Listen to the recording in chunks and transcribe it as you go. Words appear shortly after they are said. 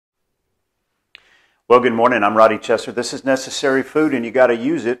Well, good morning. I'm Roddy Chester. This is necessary food, and you got to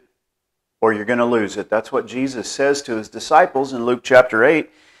use it or you're going to lose it. That's what Jesus says to his disciples in Luke chapter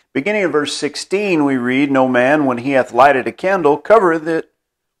 8. Beginning of verse 16, we read, "No man, when he hath lighted a candle, covereth it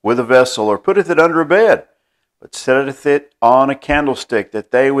with a vessel, or putteth it under a bed, but setteth it on a candlestick,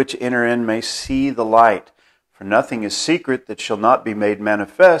 that they which enter in may see the light. For nothing is secret that shall not be made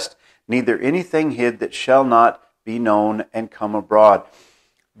manifest, neither anything hid that shall not be known and come abroad."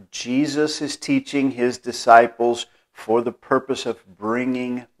 Jesus is teaching his disciples for the purpose of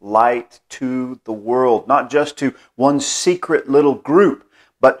bringing light to the world, not just to one secret little group,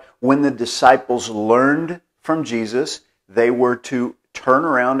 but when the disciples learned from Jesus, they were to turn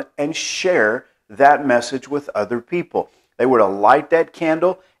around and share that message with other people. They were to light that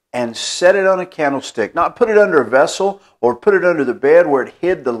candle and set it on a candlestick, not put it under a vessel or put it under the bed where it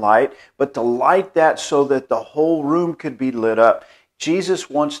hid the light, but to light that so that the whole room could be lit up. Jesus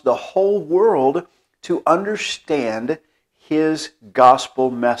wants the whole world to understand his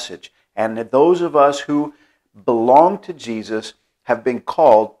gospel message. And those of us who belong to Jesus have been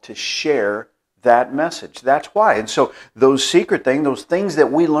called to share that message. That's why. And so those secret things, those things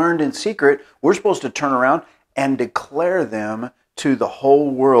that we learned in secret, we're supposed to turn around and declare them to the whole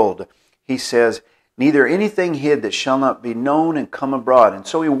world. He says, "Neither anything hid that shall not be known and come abroad." And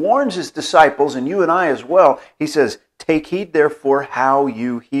so he warns his disciples, and you and I as well. He says, "Take heed therefore how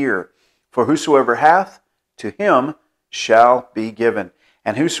you hear. For whosoever hath, to him shall be given.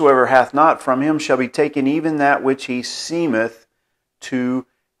 And whosoever hath not, from him shall be taken even that which he seemeth to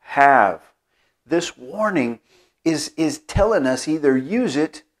have." This warning is telling us either use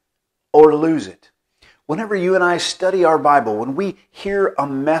it or lose it. Whenever you and I study our Bible, when we hear a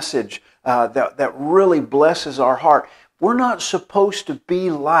message that really blesses our heart, we're not supposed to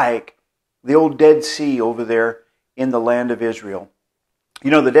be like the old Dead Sea over there in the land of Israel.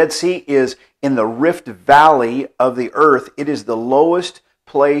 You know, the Dead Sea is in the Rift Valley of the earth. It is the lowest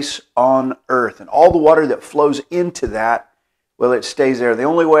place on earth. And all the water that flows into that, well, it stays there. The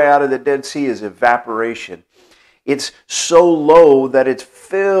only way out of the Dead Sea is evaporation. It's so low that it's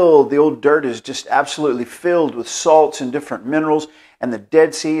filled. The old dirt is just absolutely filled with salts and different minerals. And the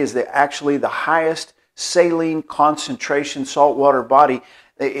Dead Sea is actually the highest saline concentration saltwater body.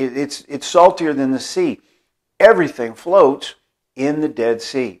 It's saltier than the sea. Everything floats in the Dead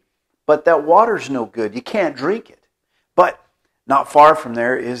Sea. But that water's no good. You can't drink it. But not far from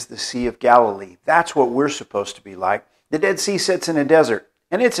there is the Sea of Galilee. That's what we're supposed to be like. The Dead Sea sits in a desert.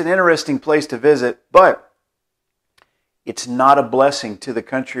 And it's an interesting place to visit, but it's not a blessing to the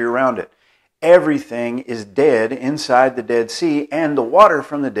country around it. Everything is dead inside the Dead Sea, and the water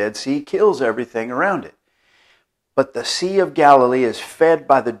from the Dead Sea kills everything around it. But the Sea of Galilee is fed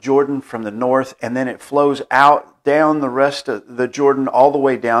by the Jordan from the north, and then it flows out down the rest of the Jordan all the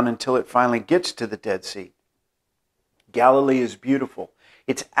way down until it finally gets to the Dead Sea. Galilee is beautiful.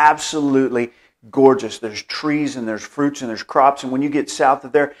 It's absolutely gorgeous. There's trees and there's fruits and there's crops, and when you get south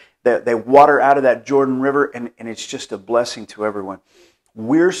of there, they water out of that Jordan River, and it's just a blessing to everyone.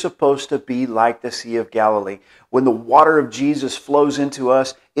 We're supposed to be like the Sea of Galilee. When the water of Jesus flows into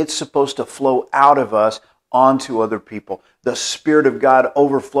us, it's supposed to flow out of us onto other people. The Spirit of God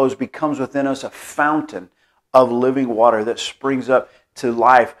overflows, becomes within us a fountain of living water that springs up to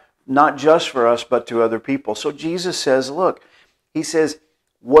life, not just for us, but to other people. So Jesus says, look, he says,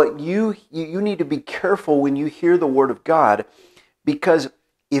 what you need to be careful when you hear the Word of God, because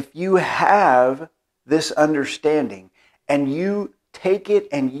if you have this understanding and you take it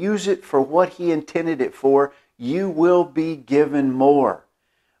and use it for what He intended it for, you will be given more.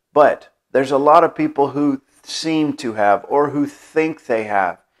 But there's a lot of people who seem to have or who think they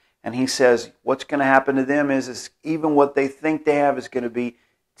have. And he says what's going to happen to them is even what they think they have is going to be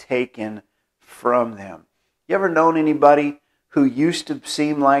taken from them. You ever known anybody who used to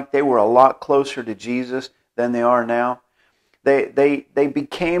seem like they were a lot closer to Jesus than they are now? They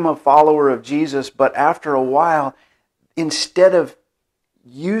became a follower of Jesus, but after a while, instead of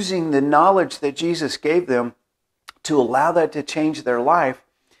using the knowledge that Jesus gave them to allow that to change their life,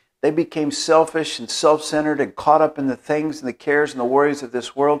 they became selfish and self-centered and caught up in the things and the cares and the worries of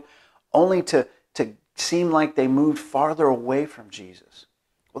this world, only to seem like they moved farther away from Jesus.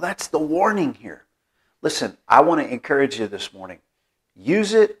 Well, that's the warning here. Listen, I want to encourage you this morning.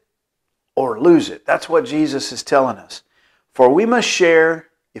 Use it or lose it. That's what Jesus is telling us. For we must share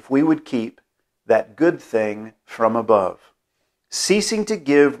if we would keep that good thing from above. Ceasing to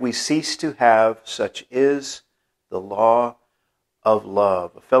give, we cease to have. Such is the law of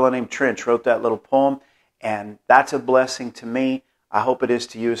love. A fellow named Trench wrote that little poem, and that's a blessing to me. I hope it is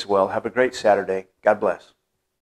to you as well. Have a great Saturday. God bless.